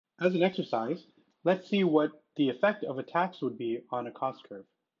As an exercise, let's see what the effect of a tax would be on a cost curve.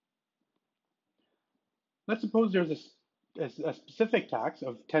 Let's suppose there's a specific tax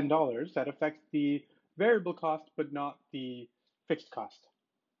of $10 that affects the variable cost but not the fixed cost.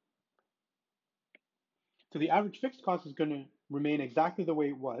 So the average fixed cost is going to remain exactly the way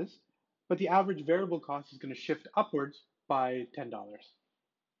it was, but the average variable cost is going to shift upwards by $10.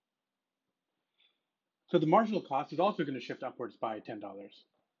 So the marginal cost is also going to shift upwards by $10.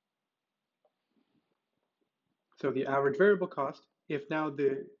 So the average variable cost, if now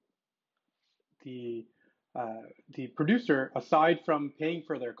the the producer, aside from paying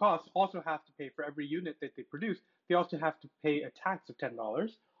for their costs, also have to pay for every unit that they produce, they also have to pay a tax of $10.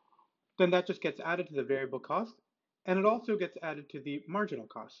 Then that just gets added to the variable cost, and it also gets added to the marginal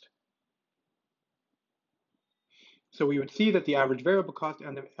cost. So we would see that the average variable cost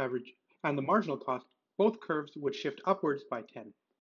and the marginal cost, both curves would shift upwards by 10.